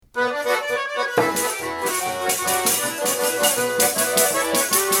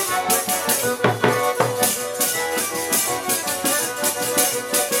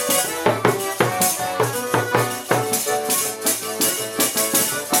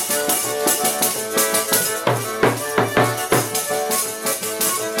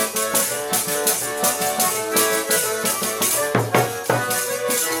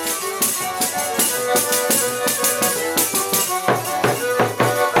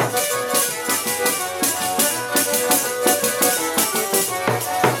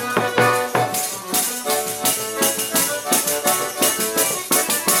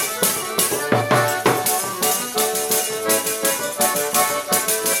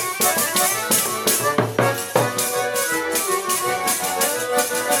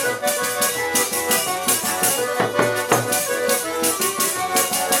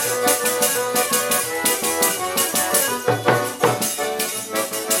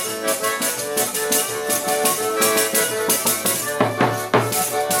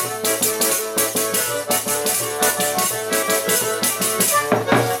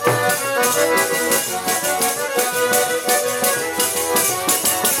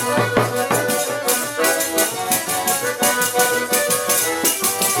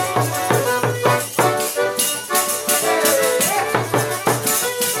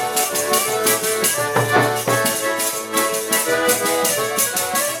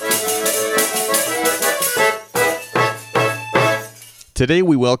Today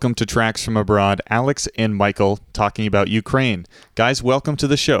we welcome to Tracks from Abroad Alex and Michael talking about Ukraine. Guys, welcome to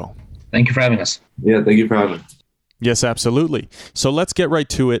the show. Thank you for having us. Yeah, thank you for having us. Yes, absolutely. So let's get right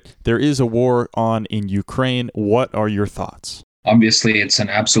to it. There is a war on in Ukraine. What are your thoughts? Obviously, it's an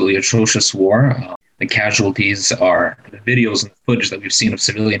absolutely atrocious war. The casualties are, the videos and footage that we've seen of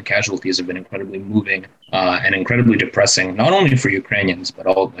civilian casualties have been incredibly moving and incredibly depressing, not only for Ukrainians, but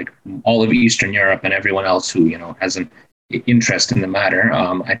all of Eastern Europe and everyone else who, has an interest in the matter.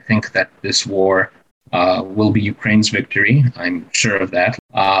 I think that this war will be Ukraine's victory. I'm sure of that.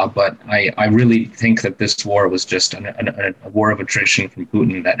 But I really think that this war was just a war of attrition from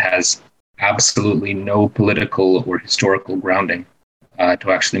Putin that has absolutely no political or historical grounding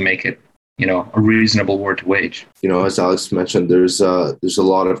to actually make it, a reasonable war to wage. As Alex mentioned, there's a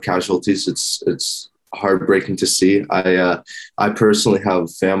lot of casualties. It's heartbreaking to see. I personally have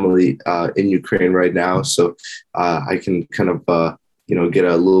family in Ukraine right now, so I can kind of get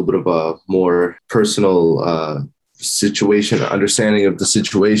a little bit of a more personal understanding of the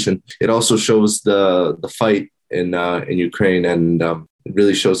situation. It also shows the fight in Ukraine, and it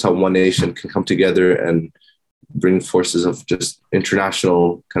really shows how one nation can come together and bring forces of just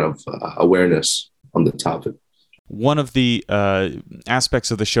international kind of awareness on the topic. One of the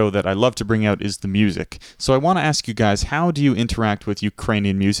aspects of the show that I love to bring out is the music. So I want to ask you guys, how do you interact with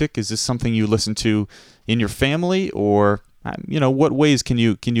Ukrainian music? Is this something you listen to in your family, or what ways can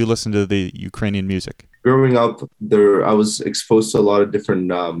you listen to the Ukrainian music? Growing up, I was exposed to a lot of different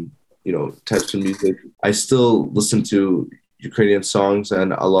types of music. I still listen to Ukrainian songs,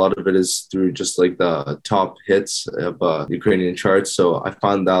 and a lot of it is through just like the top hits of Ukrainian charts. So I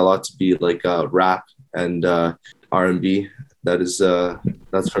found that a lot to be like rap and R&B that's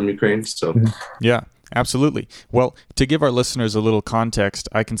from Ukraine. So yeah, absolutely. Well, to give our listeners a little context,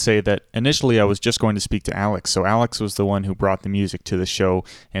 I can say that initially I was just going to speak to Alex. So Alex was the one who brought the music to the show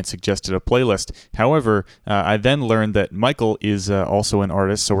and suggested a playlist. However, I then learned that Michael is also an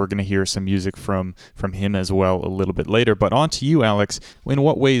artist, so we're going to hear some music from him as well a little bit later. But on to you, Alex. In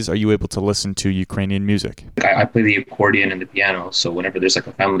what ways are you able to listen to Ukrainian music? I play the accordion and the piano, so whenever there's like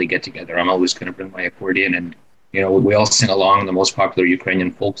a family get-together, I'm always going to bring my accordion, and we all sing along the most popular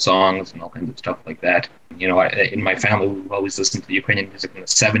Ukrainian folk songs and all kinds of stuff like that. In my family, we've always listened to Ukrainian music in the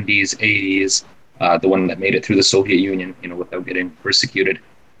 70s, 80s, the one that made it through the Soviet Union, without getting persecuted.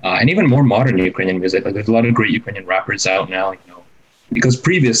 And even more modern Ukrainian music. Like, there's a lot of great Ukrainian rappers out now, because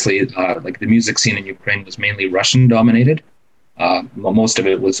previously, the music scene in Ukraine was mainly Russian dominated. Most of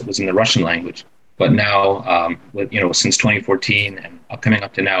it was in the Russian language. But now, since 2014 and coming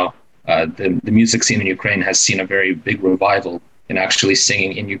up to now, the music scene in Ukraine has seen a very big revival in actually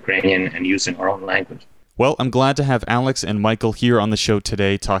singing in Ukrainian and using our own language. Well, I'm glad to have Alex and Michael here on the show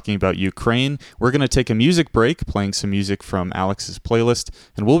today talking about Ukraine. We're going to take a music break, playing some music from Alex's playlist,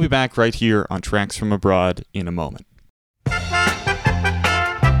 and we'll be back right here on Tracks from Abroad in a moment.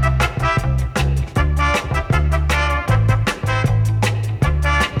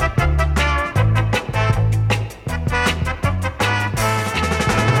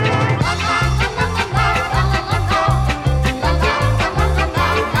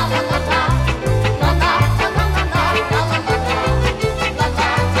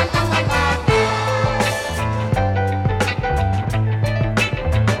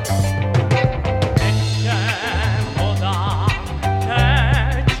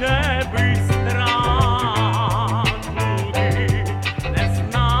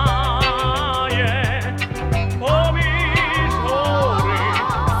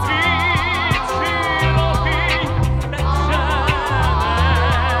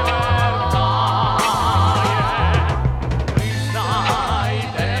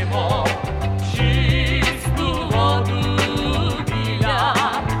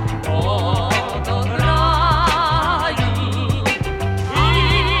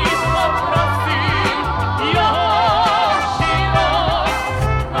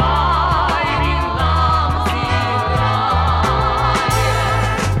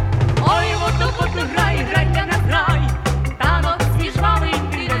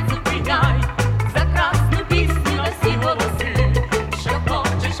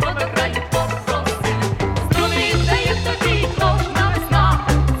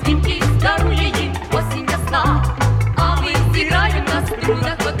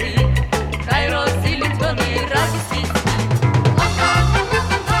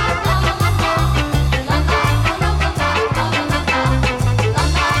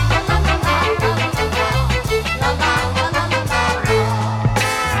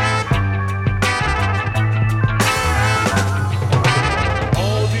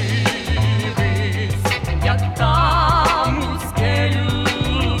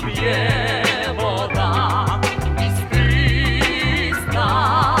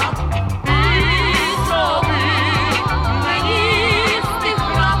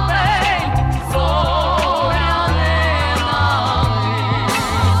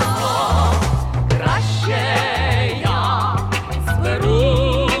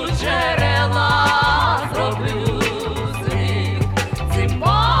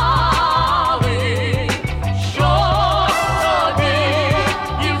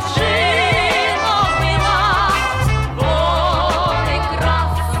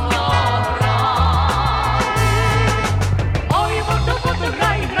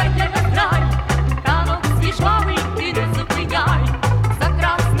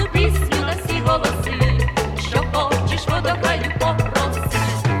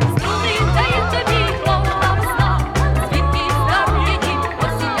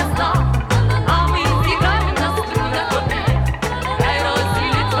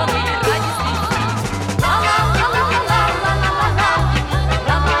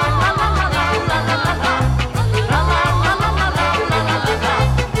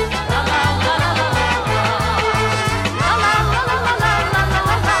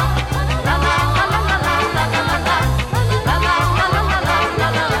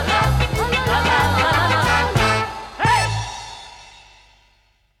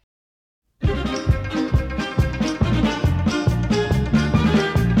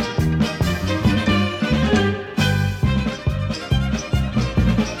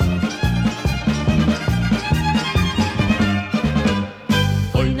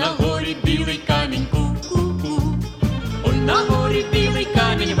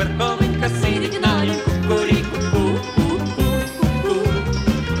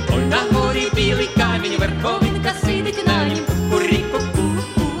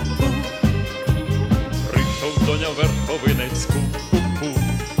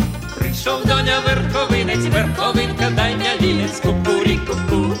 вінець, верховинка, дай м'я вінець,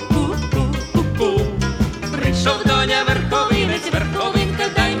 кукуріку-ку, ку-ку-ку-ку. Прийшов доня верховинець, верховинка,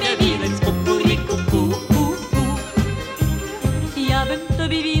 дай м'я вінець, кукуріку-ку, ку-ку. Я бим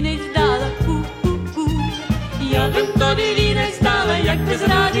тобі вінець дала, ку-ку-ку. Я бим тобі вінець дала, як без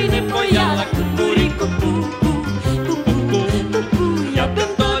ради не пояла, кукуріку-ку, ку-ку-ку. Я бим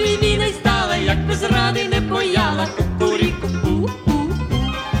тобі вінець дала, як без ради не пояла, кукуріку-ку.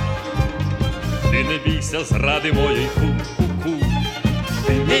 Ти не бійся зради моєї, ку-ку-ку.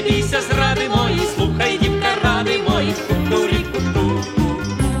 Ти не бійся зради моєї, слухай, дівка, ради мої, кукуріку-ку.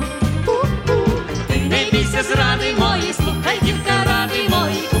 Ти не бійся зради моєї, слухай, дівка, ради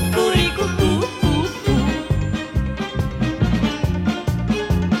мої, кукуріку-ку.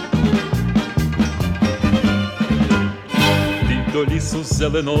 Ти до лісу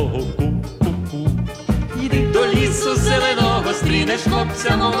зеленого, ку-ку-ку. Іди до лісу зеленого, стрінеш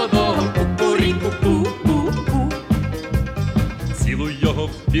хлопця молодого, кукуріку-ку. Цілуй його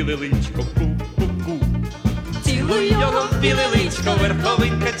в біле личко, ку-ку-ку. Цілуй його в біле личко,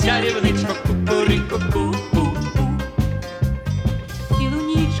 верховинка, чарівничко, кукуріку-ку. Цілу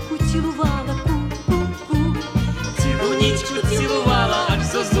нічку цілувала, ку-ку-ку. Цілу нічку цілувала, аж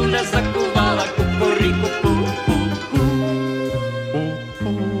зозуля закувала, кукуріку-ку.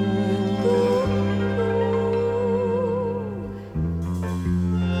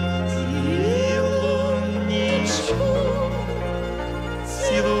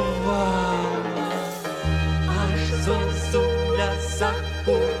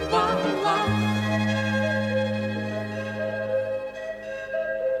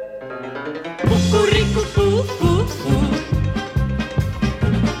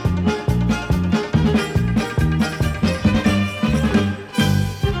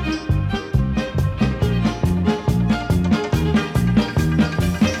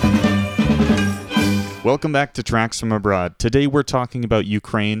 Welcome back to Tracks from Abroad. Today we're talking about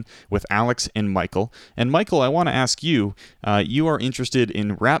Ukraine with Alex and Michael. And Michael, I want to ask you, you are interested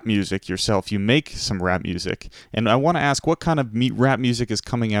in rap music yourself. You make some rap music. And I want to ask what kind of rap music is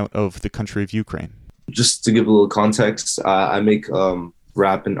coming out of the country of Ukraine? Just to give a little context, I make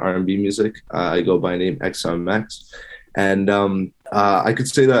rap and R&B music. I go by name XMMX. And I could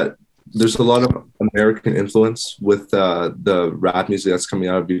say that there's a lot of American influence with the rap music that's coming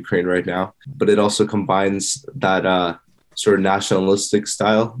out of Ukraine right now, but it also combines that sort of nationalistic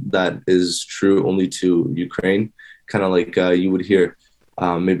style that is true only to Ukraine, kind of like you would hear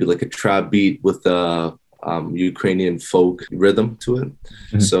maybe like a trap beat with a Ukrainian folk rhythm to it.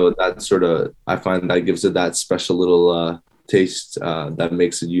 Mm-hmm. So that sort of, I find that gives it that special little taste that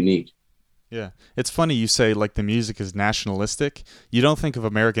makes it unique. Yeah. It's funny you say like the music is nationalistic. You don't think of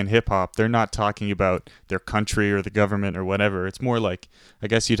American hip hop. They're not talking about their country or the government or whatever. It's more like, I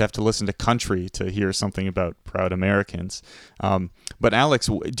guess you'd have to listen to country to hear something about proud Americans. But Alex,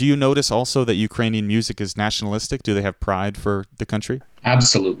 do you notice also that Ukrainian music is nationalistic? Do they have pride for the country?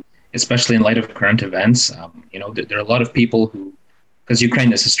 Absolutely. Especially in light of current events. There are a lot of people who, because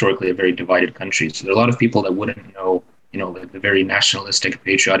Ukraine is historically a very divided country, so there are a lot of people that wouldn't know the very nationalistic,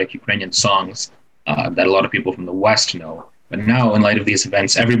 patriotic Ukrainian songs that a lot of people from the West know. But now, in light of these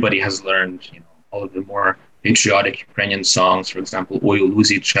events, everybody has learned, all of the more patriotic Ukrainian songs. For example, Oi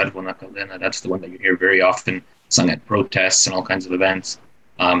Luzi Chervona Kalina, that's the one that you hear very often sung at protests and all kinds of events.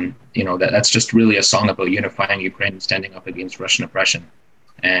 That's just really a song about unifying Ukraine and standing up against Russian oppression.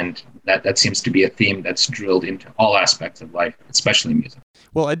 And that seems to be a theme that's drilled into all aspects of life, especially music.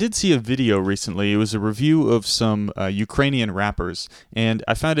 Well, I did see a video recently. It was a review of some Ukrainian rappers, and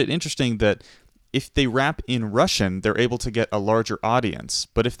I found it interesting that if they rap in Russian, they're able to get a larger audience.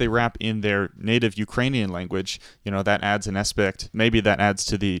 But if they rap in their native Ukrainian language, that adds an aspect. Maybe that adds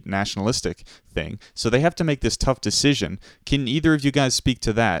to the nationalistic thing. So they have to make this tough decision. Can either of you guys speak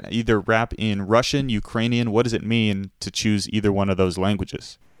to that? Either rap in Russian, Ukrainian, what does it mean to choose either one of those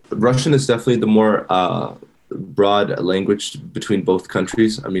languages? Russian is definitely the more broad language between both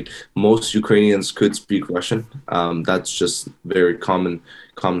countries. I mean, most Ukrainians could speak Russian. That's just very common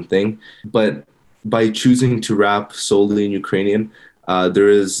thing. But by choosing to rap solely in Ukrainian, there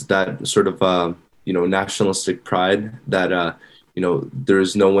is that sort of nationalistic pride that there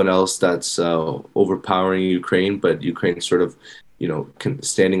is no one else that's overpowering Ukraine, but Ukraine sort of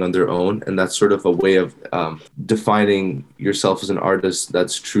standing on their own. And that's sort of a way of defining yourself as an artist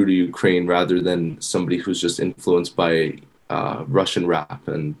that's true to Ukraine rather than somebody who's just influenced by Russian rap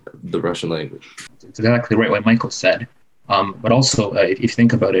and the Russian language. It's exactly right what Michael said. But also, if you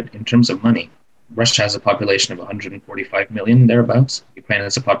think about it in terms of money, Russia has a population of 145 million, thereabouts. Ukraine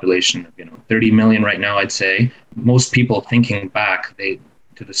has a population of 30 million right now, I'd say. Most people thinking back,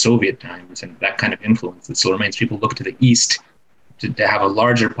 to to the Soviet times and that kind of influence that still remains. People look to the East to have a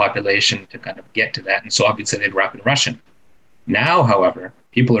larger population to kind of get to that. And so obviously they'd rap in Russian. Now, however,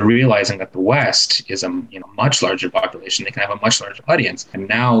 people are realizing that the West is a much larger population. They can have a much larger audience. And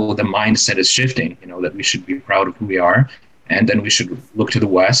now the mindset is shifting, that we should be proud of who we are. And then we should look to the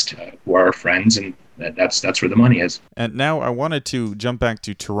West, who are our friends, and that's where the money is. And now I wanted to jump back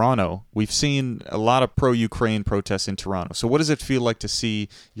to Toronto. We've seen a lot of pro-Ukraine protests in Toronto. So what does it feel like to see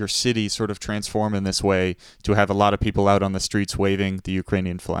your city sort of transform in this way, to have a lot of people out on the streets waving the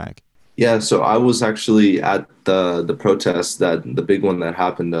Ukrainian flag? Yeah, so I was actually at the protest, the big one that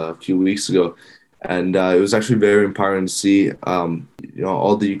happened a few weeks ago. And it was actually very empowering to see,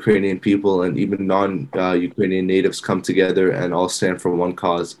 all the Ukrainian people and even non-Ukrainian natives come together and all stand for one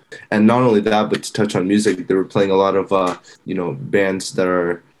cause. And not only that, but to touch on music, they were playing a lot of, bands that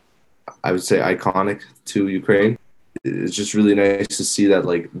are, I would say, iconic to Ukraine. It's just really nice to see that,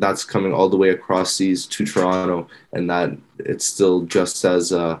 that's coming all the way across seas to Toronto, and that it's still just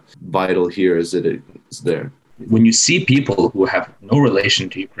as vital here as it is there. When you see people who have no relation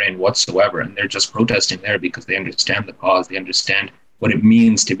to Ukraine whatsoever, and they're just protesting there because they understand the cause, they understand what it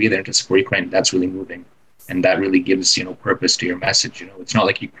means to be there to support Ukraine, that's really moving. And that really gives, purpose to your message. It's not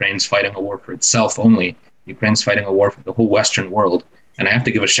like Ukraine's fighting a war for itself only. Ukraine's fighting a war for the whole Western world. And I have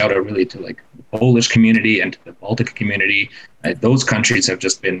to give a shout out really to the Polish community and to the Baltic community. Those countries have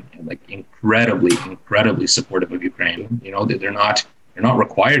just been incredibly supportive of Ukraine. They're not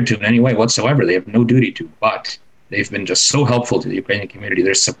required to in any way whatsoever. They have no duty to, but they've been just so helpful to the Ukrainian community.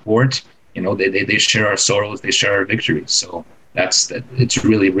 Their support, they share our sorrows, they share our victories. So it's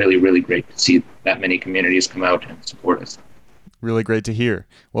really, really, really great to see that many communities come out and support us. Really great to hear.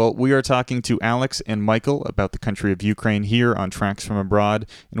 Well, we are talking to Alex and Michael about the country of Ukraine here on Tracks from Abroad,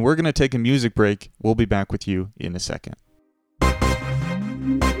 and we're going to take a music break. We'll be back with you in a second.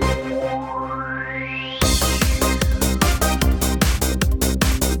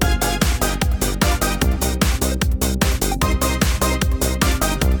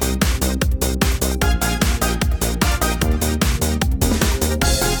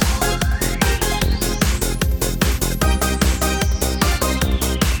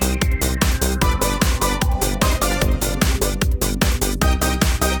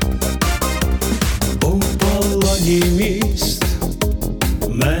 Міст,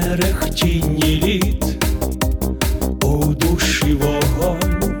 мерехтінні літ, у душі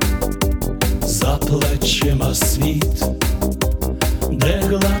вогонь, за плечима світ, де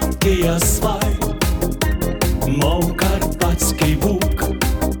гладкий асфальт, мов карпатський бук,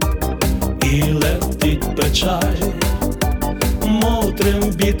 і летить печаль, мов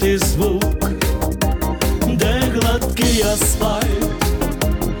трембіти звук, де гладкий асфальт,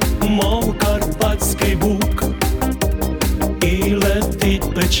 мов карпатський бук, і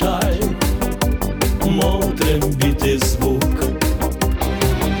летить печаль, мов трембіти звук.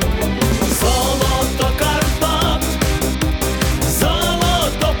 Золото Карпат,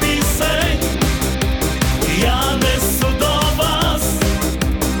 золото пісень, я несу до вас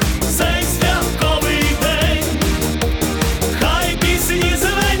цей святковий день. Хай пісні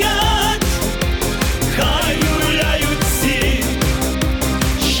звенять, хай гуляють всі,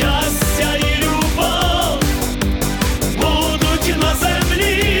 щастя і любов будуть на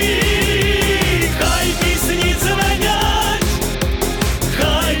землі. Хай пісні звенять,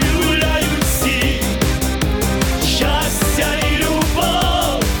 хай гуляють всі, щастя і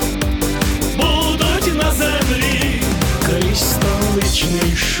любов будуть на землі. Крізь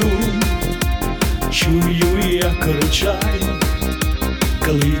столичний шум чую, як ручай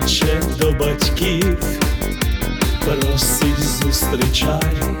кличе до батьків, просить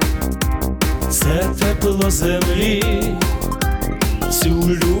зустрічай. Це тепло землі, цю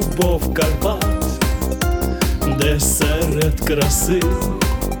любов Карпат, де серед краси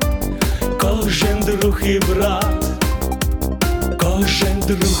кожен друг і брат, кожен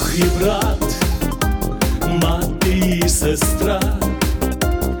друг і брат, мати і сестра,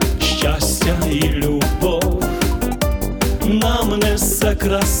 щастя і любов нам несе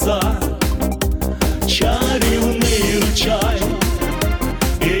краса, чарівний ручай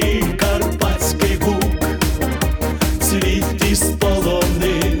і карпатський бук, цвіт із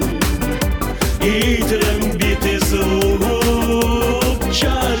полонин і трембіти звук,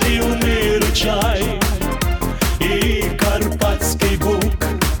 чарівний ручай і карпатський бук,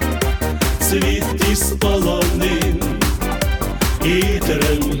 цвіт із полонин і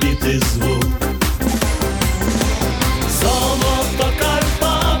трембіти звук. Золото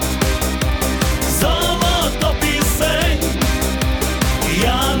Карпат,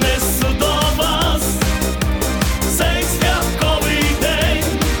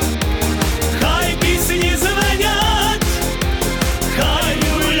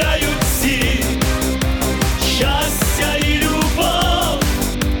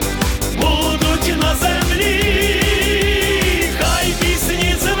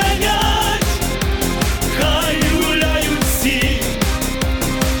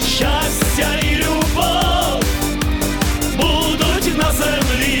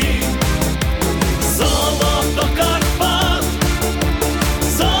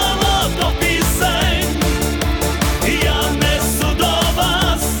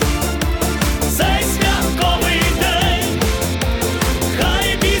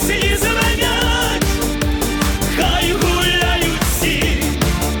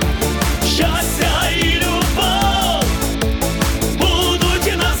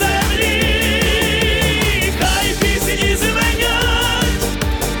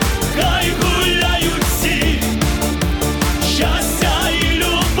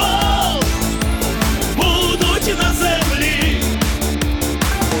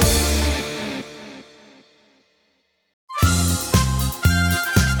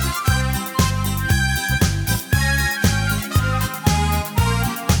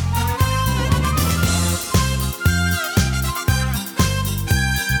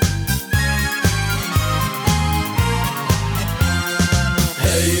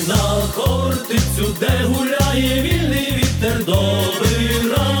 всюди гуляє вільний вітер,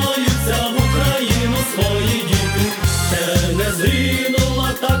 добираються в Україну свої діти. Ще не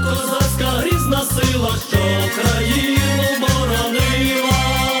згинула та козацька грізна сила, що країну боронила.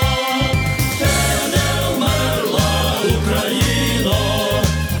 Ще не вмерла Україно,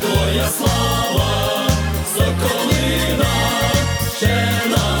 твоя слава, соколина, ще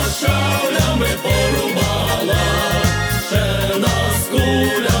нас шаблями порубала, ще нас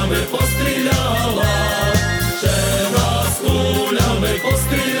кулями постріляла, ще нас кулями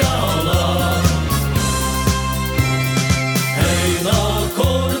постріляла. Гей, на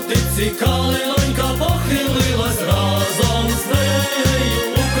кортиці калинонька похилилась, разом з нею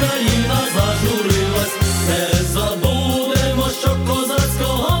Україна зажурилась. Не забудемо, що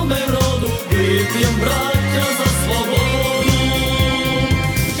козацького ми роду, вип'єм, браття, за свободу.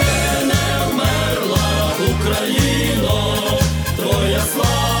 Ще не вмерла Україно, твоя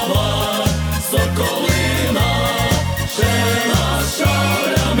слава, соколина, ще нас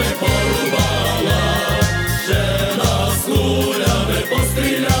шаблями порубала, ще нас кулями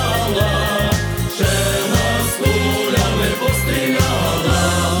постріляла, ще нас кулями постріляла.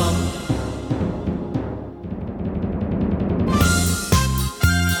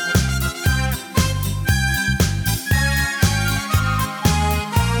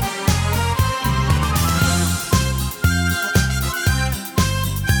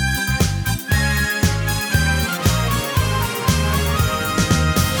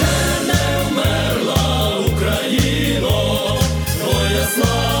 Не вмерла Україно, твоя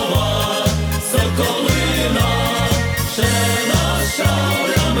слава, соколина, ще нас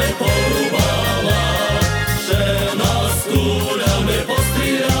шаблями порубала, ще нас кулями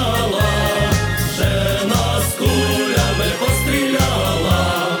постріляла, ще нас кулями постріляла.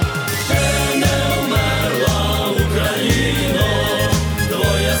 Ще не вмерла Україно,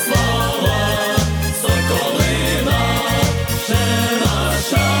 твоя слава, соколина, ще нас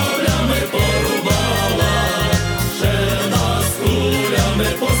шаблями порубала, ще нас кулями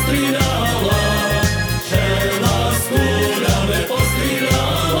постріляла, ще нас кулями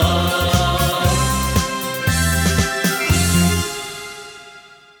постріляла.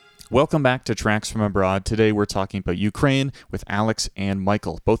 Welcome back to Tracks from Abroad. Today we're talking about Ukraine with Alex and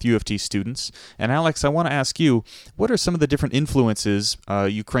Michael, both U of T students. And Alex, I want to ask you, what are some of the different influences?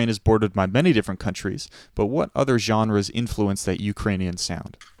 Ukraine is bordered by many different countries, but what other genres influence that Ukrainian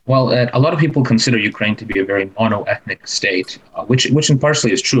sound? Well, a lot of people consider Ukraine to be a very mono-ethnic state, which in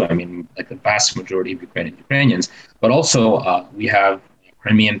partially is true. I mean, like the vast majority of Ukrainians, but also we have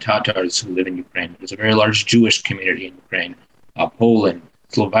Crimean Tatars who live in Ukraine. There's a very large Jewish community in Ukraine, Poland,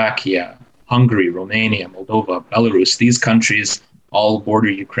 Slovakia, Hungary, Romania, Moldova, Belarus. These countries all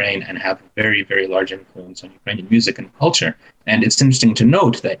border Ukraine and have a very, very large influence on Ukrainian music and culture. And it's interesting to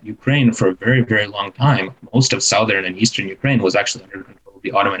note that Ukraine, for a very, very long time, most of southern and eastern Ukraine was actually under control of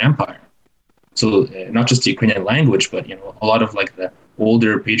the Ottoman Empire. So not just the Ukrainian language, but a lot of like the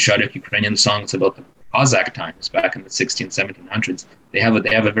older patriotic Ukrainian songs about the Cossack times back in the 1700s. They have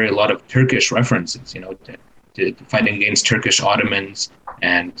a very lot of Turkish references, to fighting against Turkish Ottomans,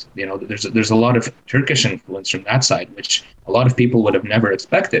 and there's a lot of Turkish influence from that side, which a lot of people would have never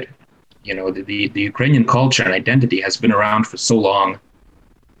expected. The Ukrainian culture and identity has been around for so long.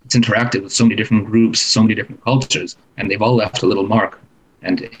 It's interacted with so many different groups, so many different cultures, and they've all left a little mark.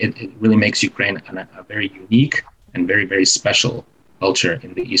 And it really makes Ukraine a very unique and very, very special culture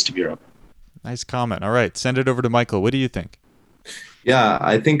in the east of Europe. Nice comment. All right, send it over to Michael. What do you think? Yeah,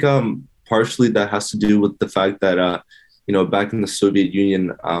 I think partially that has to do with the fact that back in the Soviet Union,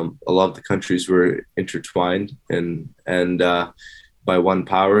 a lot of the countries were intertwined and by one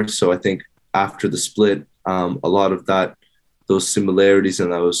power. So I think after the split, a lot of those similarities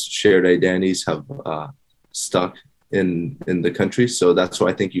and those shared identities have stuck in the country. So that's why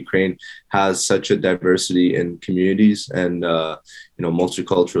I think Ukraine has such a diversity in communities and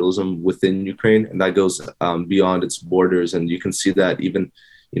multiculturalism within Ukraine, and that goes beyond its borders. And you can see that even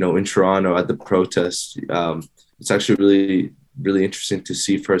in Toronto at the protest. It's actually really, really interesting to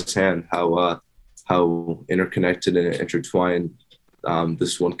see firsthand how interconnected and intertwined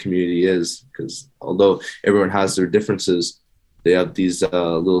this one community is, because although everyone has their differences, they have these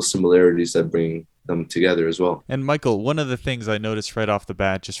little similarities that bring them together as well. And Michael, one of the things I noticed right off the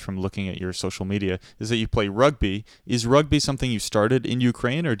bat, just from looking at your social media, is that you play rugby. Is rugby something you started in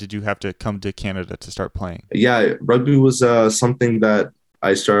Ukraine, or did you have to come to Canada to start playing? Yeah, rugby was something that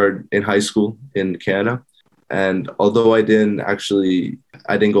I started in high school in Canada. And although I didn't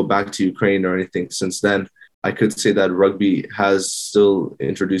go back to Ukraine or anything since then, I could say that rugby has still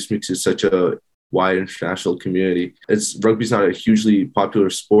introduced me to such a wide international community. Rugby's not a hugely popular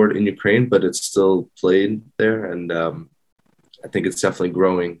sport in Ukraine, but it's still played there, and I think it's definitely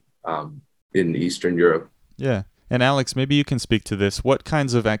growing in Eastern Europe. Yeah. And Alex, maybe you can speak to this. What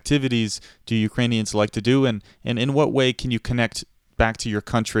kinds of activities do Ukrainians like to do, and in what way can you connect back to your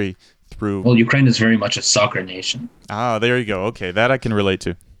country through... Well, Ukraine is very much a soccer nation. Ah, there you go. Okay, that I can relate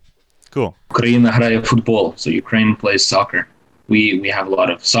to. Cool. Ukraine грає футбол, so Ukraine plays soccer. We have a lot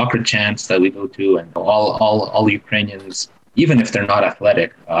of soccer chants that we go to, and all Ukrainians, even if they're not athletic,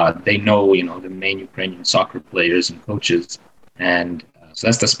 they know, the main Ukrainian soccer players and coaches, and so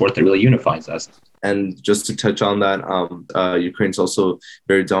that's the sport that really unifies us. And just to touch on that, Ukraine's also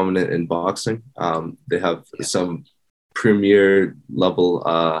very dominant in boxing. They have some premier level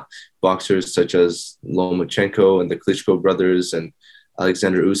boxers such as Lomachenko and the Klitschko brothers and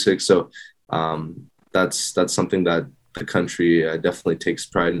Alexander Usyk. So that's something that the country definitely takes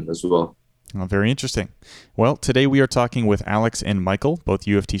pride in as well. Oh, very interesting. Well, today we are talking with Alex and Michael, both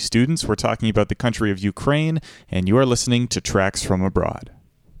U of T students. We're talking about the country of Ukraine, and you are listening to Tracks from Abroad.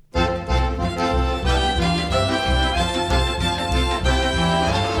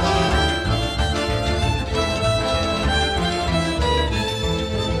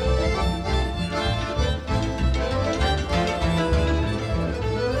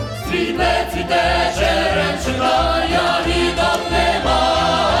 Цвіте черемшина, ягідок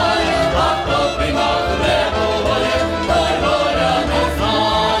немає, а хто примах не буває, той горя не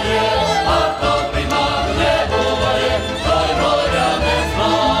знає, а хто примах не буває, той горя не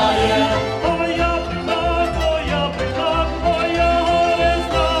знає. Моя примах, моя горе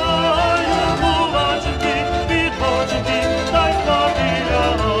знаю, кулаченьки, підпоченьки, та й спати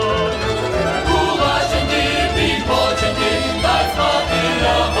лягай. Кулаченьки, підпоченьки, та й спати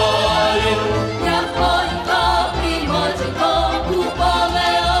лягай.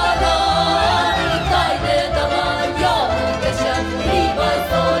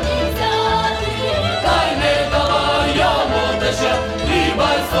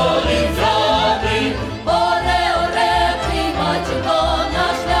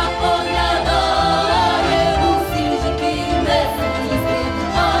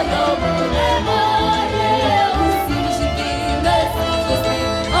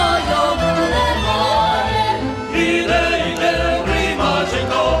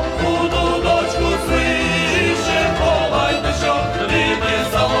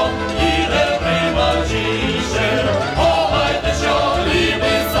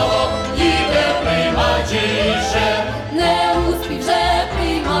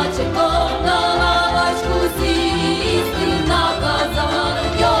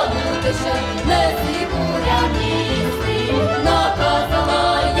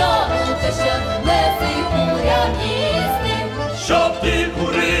 Щоб ті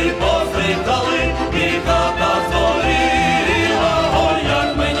кури позлітали, і хата згоріла, ой, як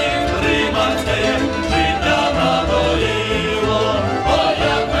мені риманське життя надоїло, ой,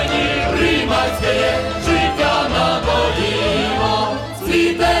 як мені риманське життя надоїло.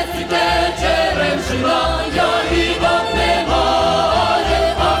 Цвіте черемшина, ягідок немає,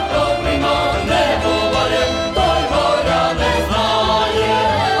 а хто примах не буває, той горя не знає,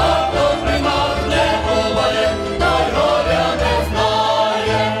 а хто примах не буває, той горя не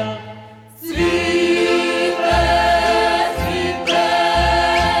знає. Цвіте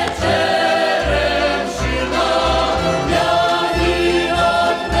черемшина,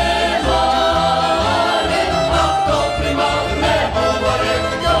 ягідок немає, а хто примах не буває,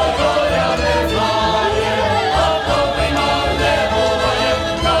 той горя не знає, а хто примах не буває,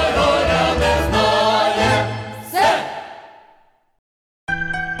 той горя не знає. Все!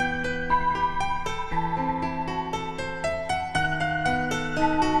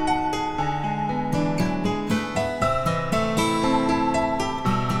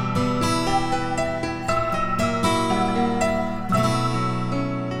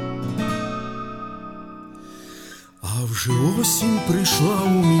 А вже осінь прийшла у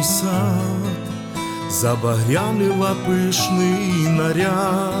мій сад, забагрянила пишний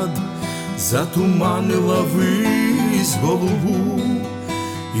наряд, затуманила вись голубу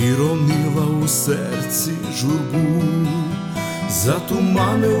і ронила у серці журбу,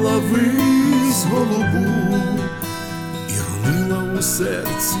 затуманила вись голубу і ронила у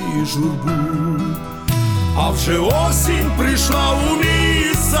серці журбу. А вже осінь прийшла у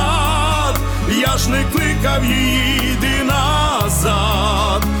мій сад, я ж не кликав її, йди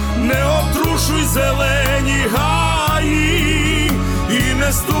назад, не обтрушуй зелені гаї і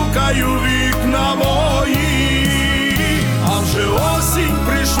не стукай у вікна мої. А вже осінь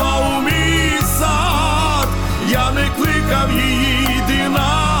прийшла у мій сад, я не кликав її, йди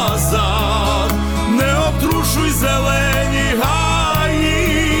назад, зелені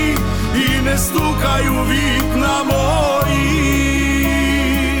гаї і не стукай у вікна мої.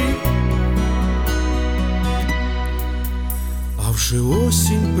 А вже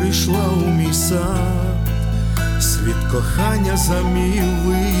осінь прийшла у мій сад, світ кохання замів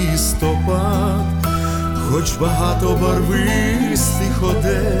листопад. Хоч багато барвистих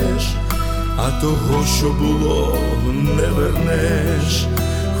одеж, а того, що було, не вернеш.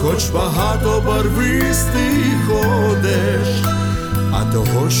 Хоч багато барвистих одеж, а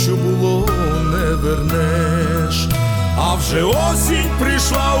того, що було, не вернеш. А вже осінь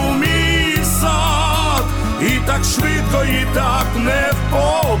прийшла у мій сад, і так швидко, і так не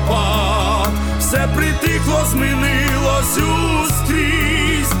впопад. Все притихло, змінилось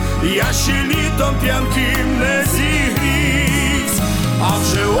ускрізь, я ще літом п'янким не зігрівсь. А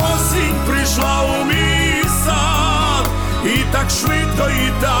вже осінь прийшла у мій сад, і так швидко,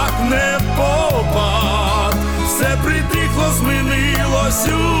 і так не впопад. Все притихло, змінилось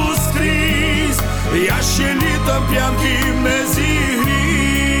ускрізь, я ще літом п'янким не зігрівсь.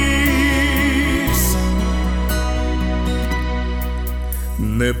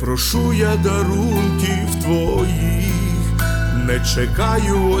 Не прошу я дарунків твоїх, не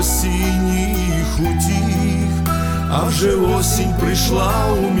чекаю осінніх утіх, а вже осінь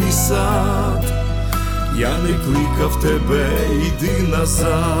прийшла у мій сад. Я не кликав тебе, йди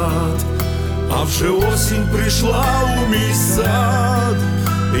назад. А вже осінь прийшла у мій сад,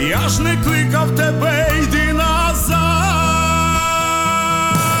 я ж не кликав тебе, йди назад.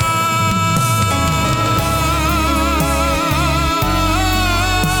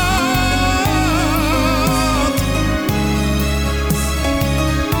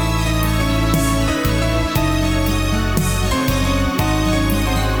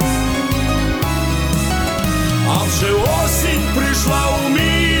 А вже осінь прийшла у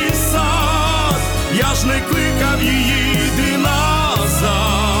мій сад, я ж не кликав її, йди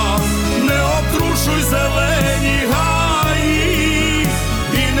назад. Не обтрушуй зелені гаї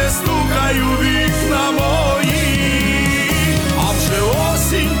і не стукай у вікна мої. А вже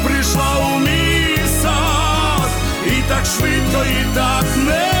осінь прийшла у мій сад, і так швидко, і так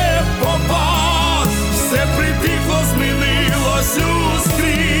не попад. Все притихло, змінилось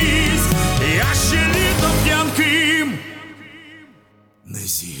ускрізь, я ще літом п'янким не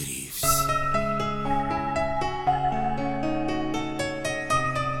зігрівсь.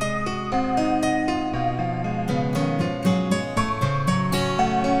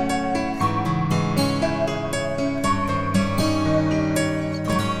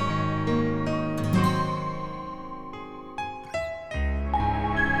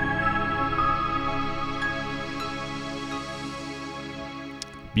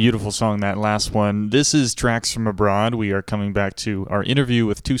 Beautiful song, that last one. This is Tracks from Abroad. We are coming back to our interview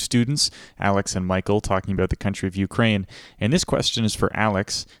with two students, Alex and Michael, talking about the country of Ukraine. And this question is for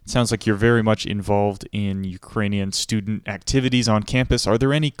Alex. It sounds like you're very much involved in Ukrainian student activities on campus. Are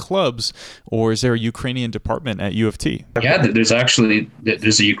there any clubs, or is there a Ukrainian department at U of T? Yeah, there's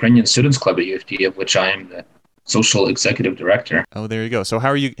a Ukrainian Students Club at U of T, of which I am the social executive director. Oh, there you go. So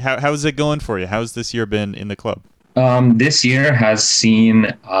how's it going for you? How's this year been in the club? This year has seen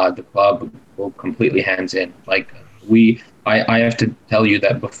the club go completely hands in. Like I have to tell you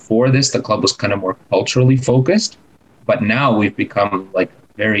that before this, the club was kind of more culturally focused, but now we've become like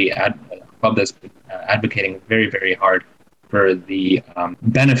a club that's advocating very, very hard for the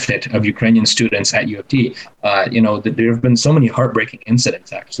benefit of Ukrainian students at U of T. There have been so many heartbreaking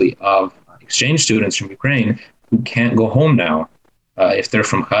incidents, actually, of exchange students from Ukraine who can't go home now. If they're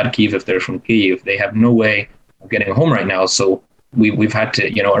from Kharkiv, if they're from Kyiv, they have no way of getting home right now. So we've had to,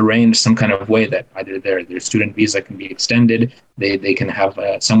 arrange some kind of way that either their student visa can be extended, they can have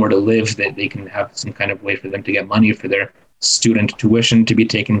somewhere to live, that they can have some kind of way for them to get money for their student tuition to be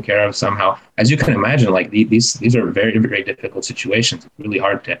taken care of somehow. As you can imagine, like these are very, very difficult situations. It's really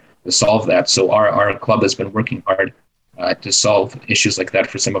hard to solve that. So our club has been working hard to solve issues like that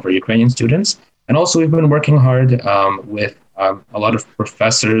for some of our Ukrainian students. And also we've been working hard with a lot of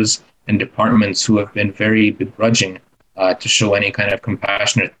professors and departments who have been very begrudging to show any kind of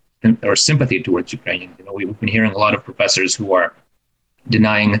compassion or sympathy towards Ukrainians. We've been hearing a lot of professors who are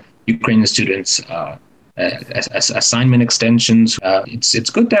denying Ukrainian students assignment extensions.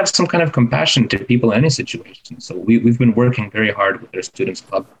 It's good to have some kind of compassion to people in any situation. So we've been working very hard with our students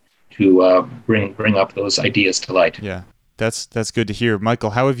club to bring up those ideas to light. Yeah. That's good to hear. Michael,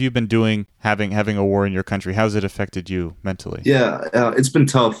 how have you been doing having a war in your country? How's it affected you mentally? Yeah, it's been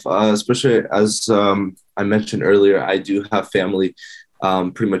tough, especially as I mentioned earlier, I do have family.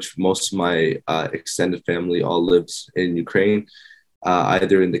 Pretty much most of my extended family all lives in Ukraine,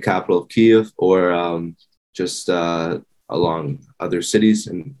 either in the capital of Kyiv or just along other cities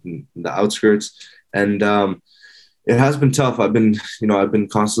and in the outskirts. And it has been tough. I've been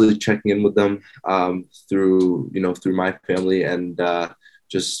constantly checking in with them through my family and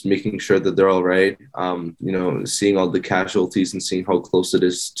just making sure that they're all right. Seeing all the casualties and seeing how close it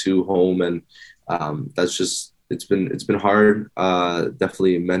is to home, and that's just it's been hard,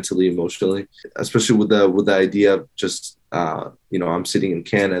 definitely mentally, emotionally, especially with the idea of just I'm sitting in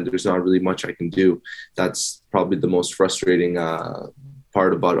Canada and there's not really much I can do. That's probably the most frustrating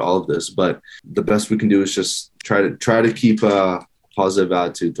part about all of this. But the best we can do is just try to keep a positive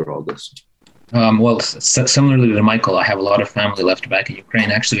attitude through all this. Similarly to Michael, I have a lot of family left back in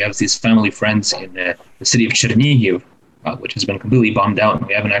Ukraine. Actually, I have these family friends in the city of Chernihiv, which has been completely bombed out, and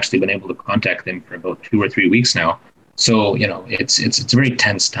we haven't actually been able to contact them for about 2 or 3 weeks now. So, it's a very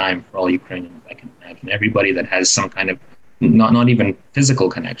tense time for all Ukrainians, I can imagine. Everybody that has some kind of not even physical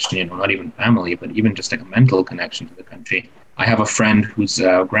connection, not even family, but even just like a mental connection to the country. I have a friend whose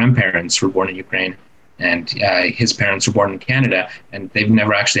grandparents were born in Ukraine, and his parents were born in Canada, and they've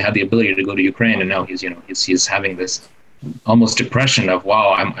never actually had the ability to go to Ukraine. And now he's having this almost depression of,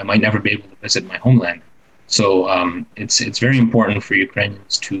 wow, I might never be able to visit my homeland. So it's very important for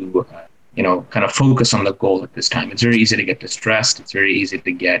Ukrainians to kind of focus on the goal at this time. It's very easy to get distressed. It's very easy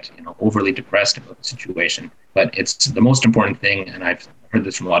to get overly depressed about the situation. But it's the most important thing, and I've heard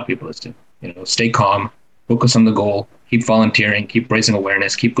this from a lot of people, is to stay calm, focus on the goal, keep volunteering, keep raising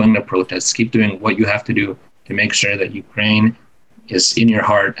awareness, keep going to protests, keep doing what you have to do to make sure that Ukraine is in your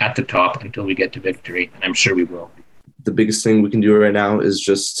heart at the top until we get to victory. And I'm sure we will. The biggest thing we can do right now is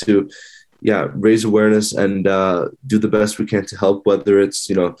just to, raise awareness and do the best we can to help, whether it's,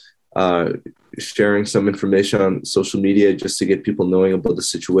 sharing some information on social media just to get people knowing about the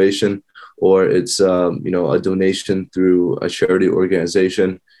situation, or it's, a donation through a charity organization,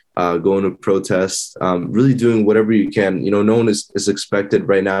 going to protests, really doing whatever you can. No one is expected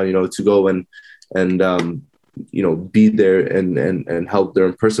right now, to go and be there and help there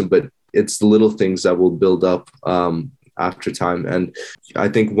in person, but it's the little things that will build up after time. And I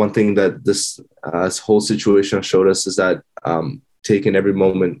think one thing that this whole situation showed us is that taking every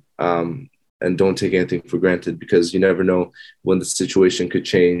moment and don't take anything for granted, because you never know when the situation could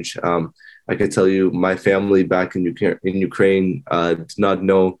change. I can tell you, my family back in Ukraine did not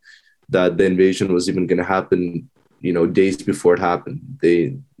know that the invasion was even going to happen, days before it happened.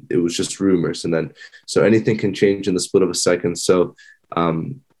 It was just rumors. And then, so anything can change in the split of a second. So,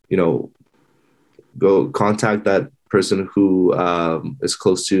 go contact that person who is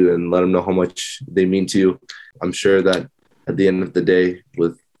close to you and let them know how much they mean to you. I'm sure that at the end of the day,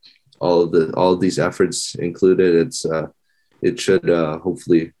 with all of these efforts included, it should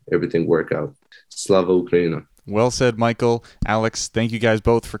hopefully everything work out. Slava Ukraina. Well said, Michael. Alex, thank you guys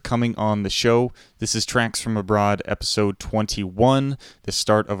both for coming on the show. This is Tracks from Abroad, episode 21, the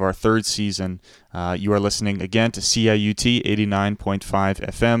start of our 3rd season. You are listening again to CIUT 89.5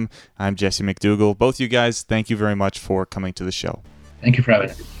 FM. I'm Jesse McDougall. Both you guys, thank you very much for coming to the show. Thank you for having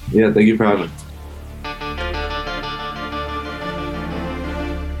us. Yeah, thank you for having us.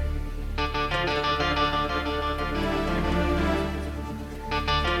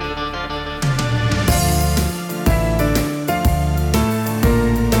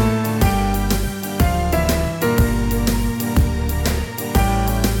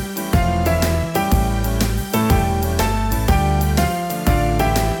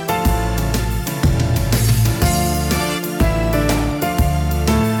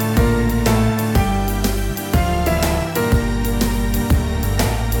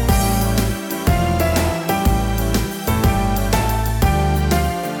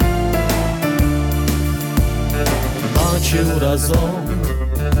 Разом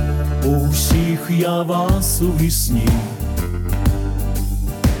усіх я вас у вісні,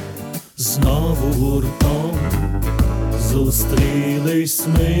 знову гуртом зустрілись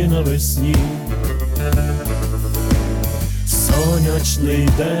ми навесні. Сонячний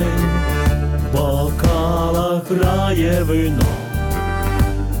день, в бокалах грає вино,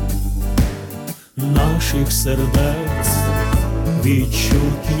 наших сердець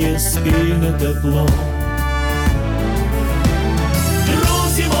відчутнє спільне тепло.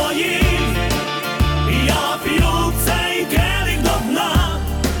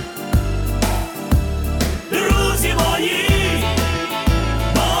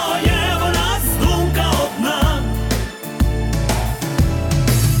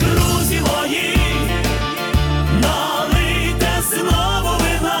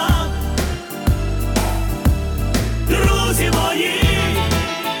 Друзі мої,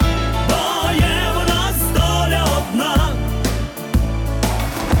 бо є в нас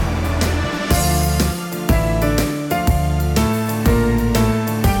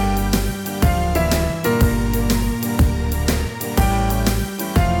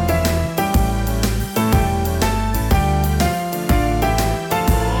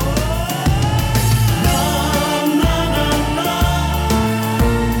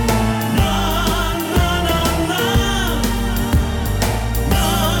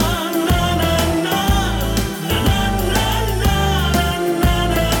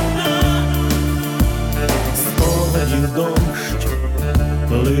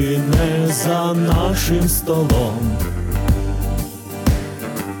плине за нашим столом.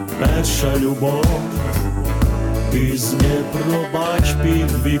 Перша любов, пізня пробач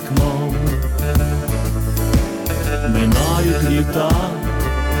під вікном. Минають літа,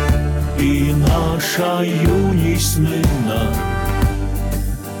 і наша юність мина.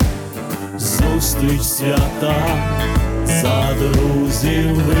 Зустріч свята, за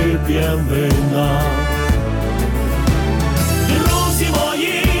друзів вип'єм вина. Друзі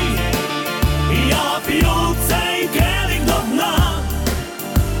мої, я п'ю цей келих до дна.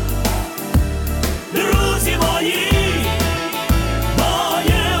 Друзі мої, бо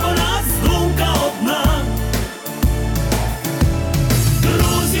є в нас думка одна.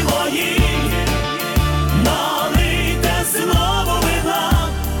 Друзі мої, налийте знову вина.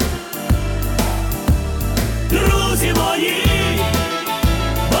 Друзі мої,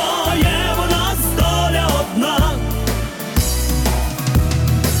 бо є в нас доля одна.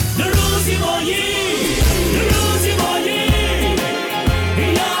 Друзі мої,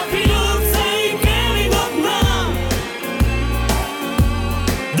 я п'ю цей келих до дна.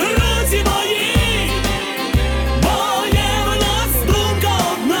 Друзі мої, бо є в нас думка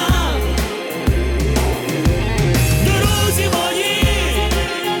одна. Друзі мої,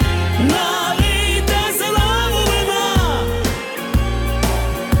 налийте знову вина.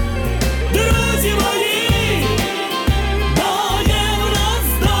 Друзі мої, бо є в нас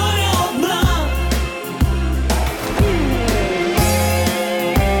доля одна.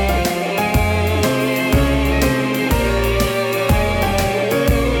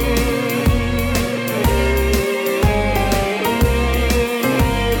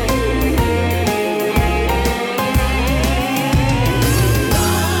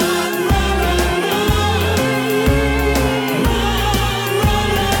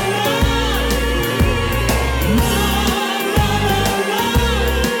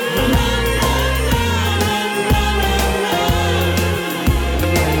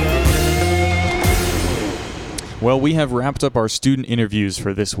 Well, we have wrapped up our student interviews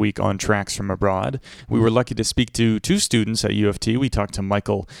for this week on Tracks from Abroad. We were lucky to speak to two students at U of T. We talked to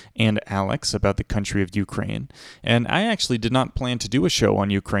Michael and Alex about the country of Ukraine. And I actually did not plan to do a show on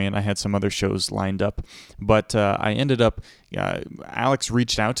Ukraine. I had some other shows lined up. But I ended up, Alex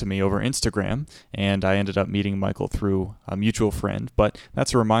reached out to me over Instagram, and I ended up meeting Michael through a mutual friend. But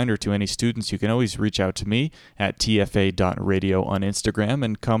that's a reminder to any students, you can always reach out to me at tfa.radio on Instagram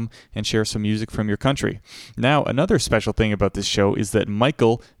and come and share some music from your country. Now, another special thing about this show is that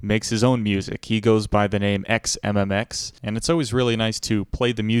Michael makes his own music. He goes by the name XMMX, and it's always really nice to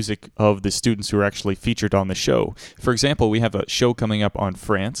play the music of the students who are actually featured on the show. For example, we have a show coming up on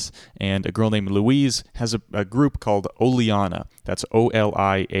France, and a girl named Louise has a group called Oliana. That's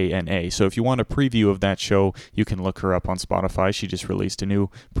Oliana. So if you want a preview of that show, you can look her up on Spotify. She just released a new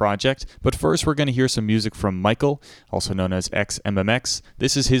project. But first, we're going to hear some music from Michael, also known as XMMX.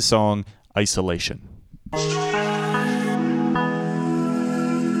 This is his song, Isolation.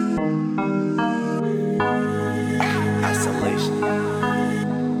 Isolation.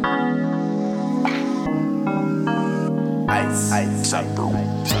 Ice.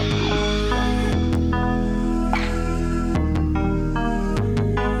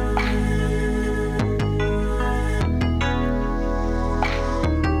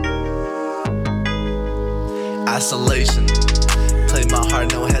 Isolation. Played my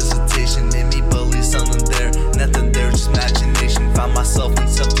heart, no hesitation. Made me believe something there, nothing there, just imagination. Found myself in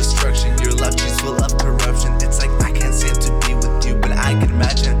self-destruction. Your love is full of corruption. It's like I can't stand to be with you, but I can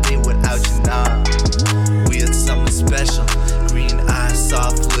imagine a day without you. Nah, we had something special. Green eyes,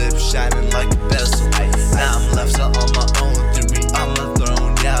 soft lips, shining like a bezel. Now I'm left all on my own, threw me on my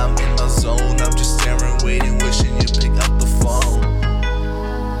throne. Yeah, I'm in my zone. I'm just staring, waiting, wishing you'd pick up the phone.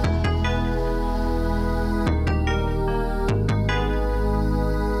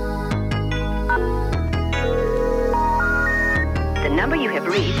 Number you have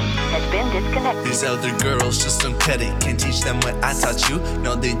reached has been disconnected. These other girls just don't cut it. Can't teach them what I taught you.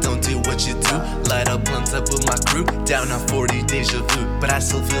 No, they don't do what you do. Light up blunts up with my crew. Down on 40 deja vu. But I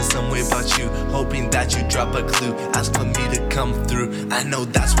still feel some way about you. Hoping that you drop a clue. Ask for me to come through. I know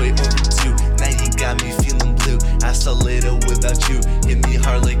that's way overdue. Now you got me feeling blue. Isolated without you. Hit me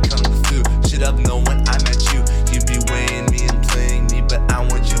hard like kung fu. Should have known when I met you. You'd be weighing me and playing me. But I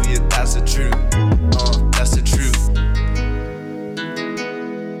want you, yeah, that's the truth. That's the truth.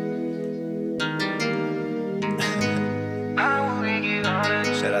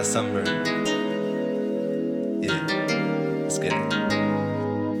 Shout out Sunburn. Yeah, let's get it.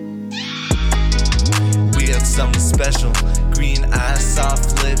 We have something special. Green eyes,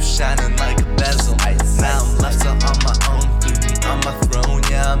 soft lips, shining like a bezel. Now I'm left on my own, threw me on my throne.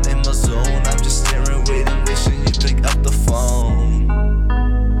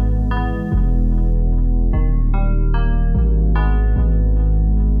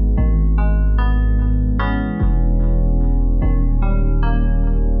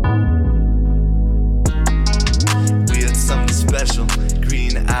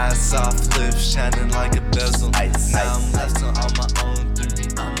 shining like a bezel. Now I'm left on my own,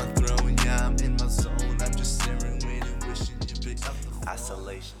 thinking on my throne. Yeah, I'm in my zone. I'm just staring, waiting, wishing you pick up the phone.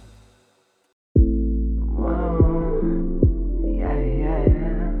 Isolation.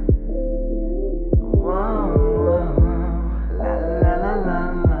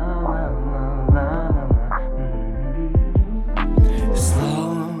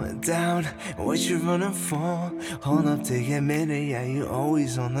 Down, what you running for? Hold up, take a minute, yeah, you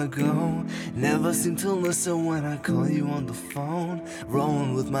always on the go. Never seem to listen when I call you on the phone.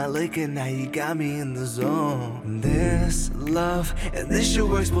 Rolling with my liquor, now you got me in the zone. This love, and this shit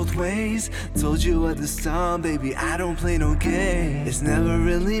works both ways. Told you at the start, baby, I don't play no game. It's never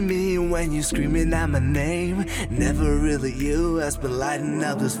really me when you screaming out my name. Never really you that's been lighting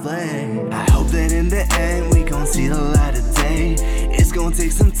up this flame. I hope that in the end we gon' see the light of day. It's gon'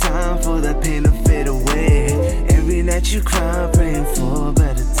 take some time for that pain to fade away. Every night you cry, praying for a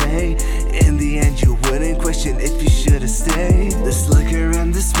better day. In the end you wouldn't question if you should've stayed. This liquor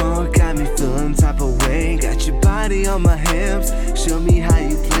and the smoke got me feeling type of way. Got your body on my hips, show me how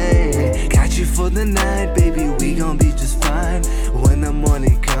you play. Got you for the night, baby, we gon' be just fine. When the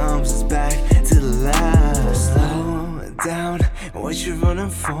morning comes, it's back to the light. Slow down, what you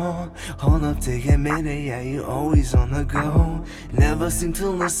running for? Hold up, take a minute, yeah, you always on the go. Never seem to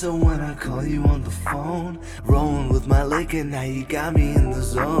listen when I call you on the phone. Rolling with my liquor, now you got me in the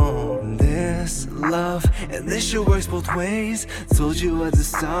zone. This love, and this shit works both ways. Told you at the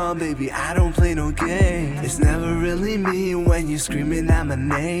start, baby, I don't play no game. It's never really me when you screaming out my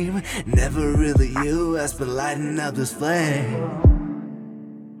name. Never really you that's been lighting up this flame.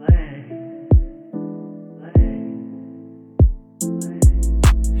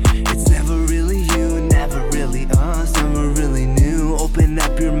 Open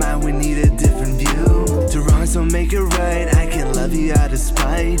up your mind, we need a different view. To wrongs don't make it right, I can love you out of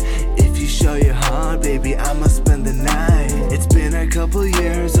spite. If you show your heart, baby, I'ma spend the night. It's been a couple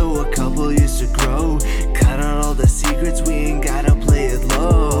years, oh, a couple years to grow. Cut out all the secrets, we ain't gotta play it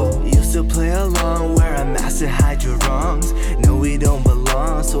low. Used to play along where I master hide your wrongs. No, we don't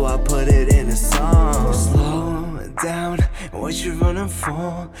belong, so I put it in a song. Slow down, what you running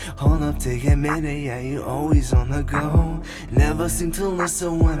for? Hold up, take a minute, yeah, you always on the go. Never seem to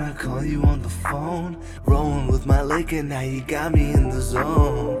listen when I call you on the phone. Rolling with my liquor, now you got me in the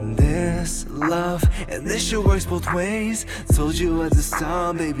zone. This love, and this shit works both ways. Told you at the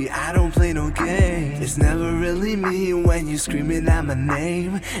start, baby, I don't play no game. It's never really me when you screaming out my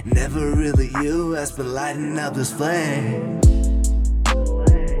name. Never really you that's been lighting up this flame.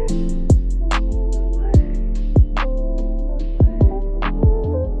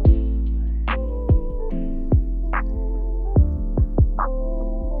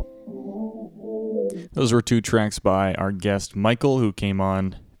 Those were 2 tracks by our guest Michael, who came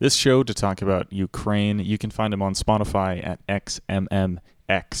on this show to talk about Ukraine. You can find him on Spotify at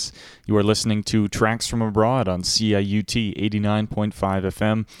XMMX. You are listening to Tracks from Abroad on CIUT 89.5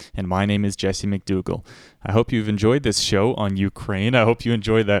 FM, and my name is Jesse McDougall. I hope you've enjoyed this show on Ukraine. I hope you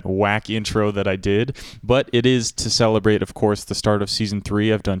enjoyed that whack intro that I did. But it is to celebrate, of course, the start of Season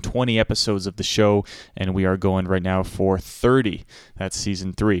 3. I've done 20 episodes of the show, and we are going right now for 30. That's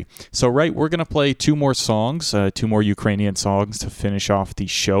Season 3. So, we're going to play 2 more songs, 2 more Ukrainian songs to finish off the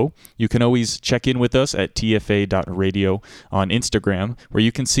show. You can always check in with us at tfa.radio on Instagram, where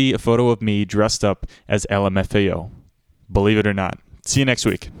you can see a photo of me dressed up as LMFAO. Believe it or not. See you next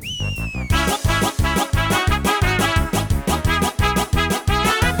week.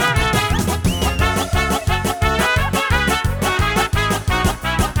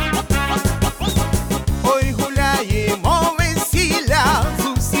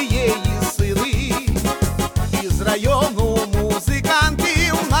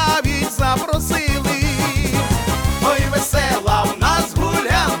 Запросили, ой, весела в нас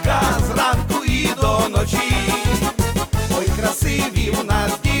гулянка зранку і до ночі, ой, красиві в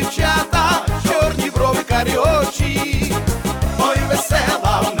нас дівчата.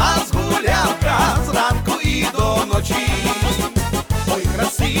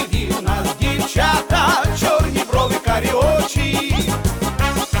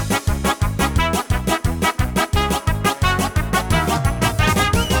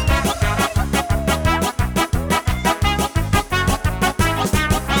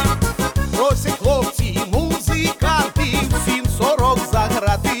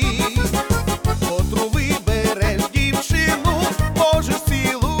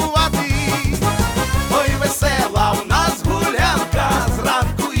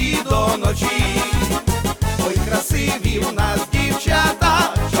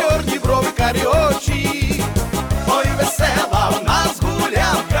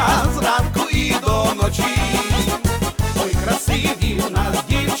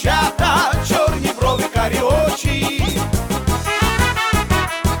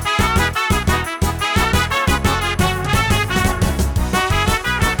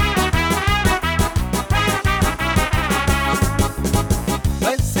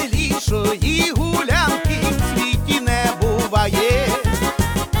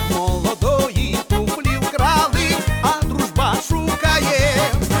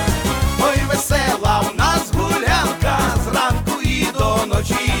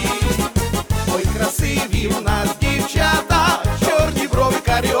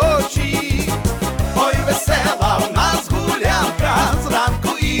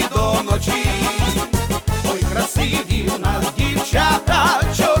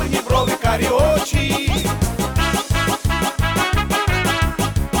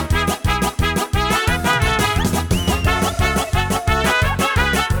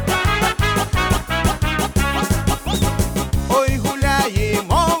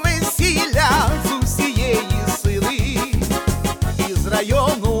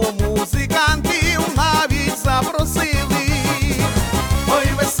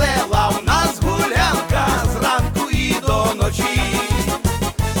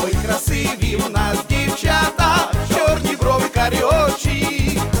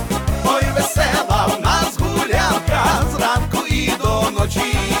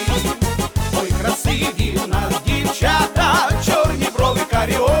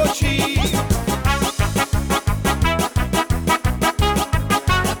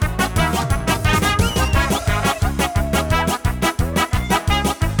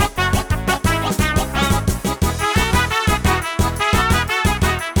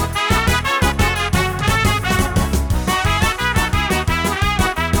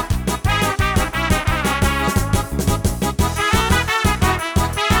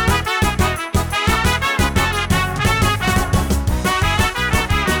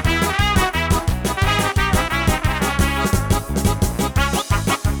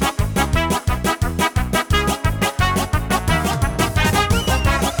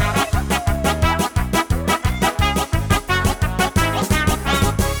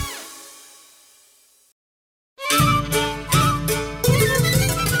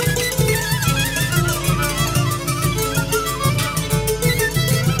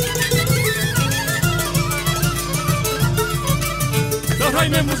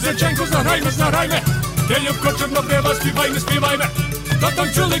 ми музиченьку заграйме. Де любко чорнобрива, співайме.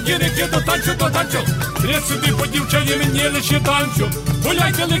 Дотанчу легіники, дотанчу. Я собі по дівчині, мені лише танцю.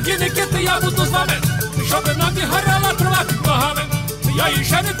 Гуляйте легіники, то я буду з вами. Щоб нам не гарала трава під ногами. Я і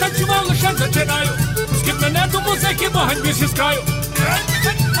ще не танцював, лише зачинаю. Скид мене до музики, бо ганьбі зіскаю.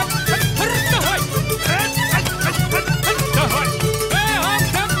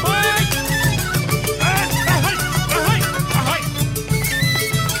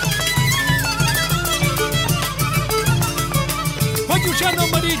 Дівчино,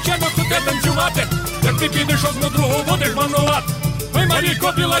 Марійчино, куди танцювати? Як ти підеш одну другу, будеш манувати. Ой,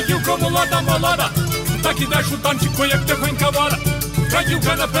 Марійко, біла дівко, молода. Так ідеш у танчику, як тихонька вода. Та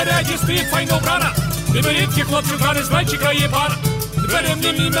дівка напереді стоїть файно вбрана. Не беріть ті хлопці, грани, знайчика є пара. Не бери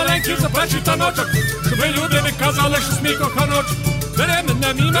мені мій миленький за перший таночок, щоби люди не казали, що смій коханочок. Бери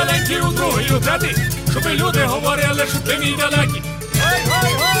мене мій миленький у другий, у третій, щоби люди говорили, що ти мій далекий.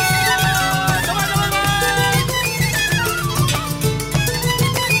 Ой!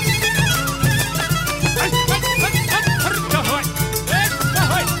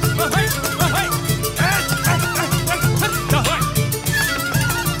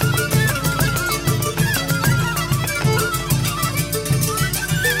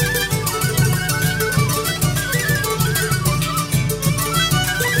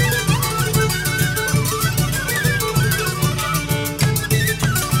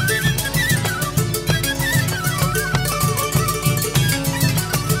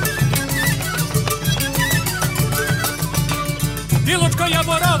 Білочко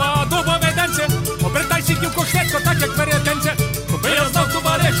яворова, дубове денце, обертайся, дівко, швидко, так як перетенце. Коби я знав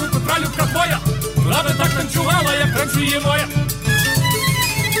товаришу, котра любка твоя, вона би так танцювала, як танцює моя.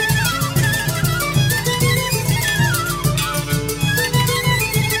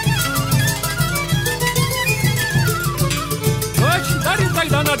 Ой, дарі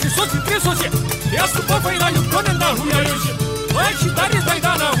дайдана, трісосі, я з тобою файна любко не нагуляюся. Ой, дарі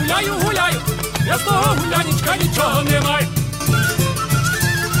дайдана, гуляю, я з того гулянічка нічого не маю.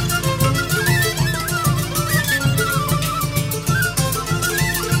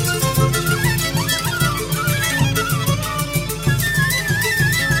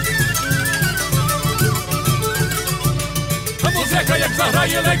 Музика, як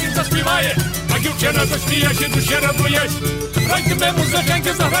заграє, легінь заспіває, а дівчина засмієш і душі радуєш. Грайте ми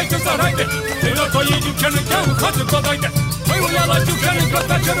музиченьки, заграйте, ти на тої дівчинки у хату додайте. Ой, гуляла дівчинка з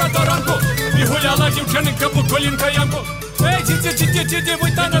вечора до ранку, і гуляла дівчинка по колінка ямку. Ей, ці,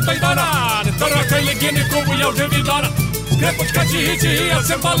 вуйтана тайдана, не таракай легінику, бо я вже віддана. Скрепочка, чигі, я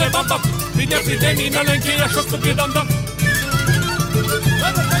цимбали бам-бам, піде мій маленький, я щось тобі дам-дам.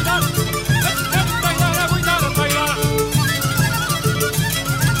 Тайдана, вуйтана тайдана.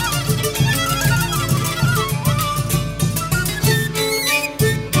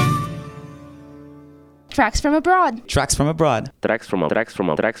 Tracks from abroad. Tracks from abroad. Tracks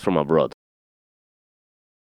from abroad.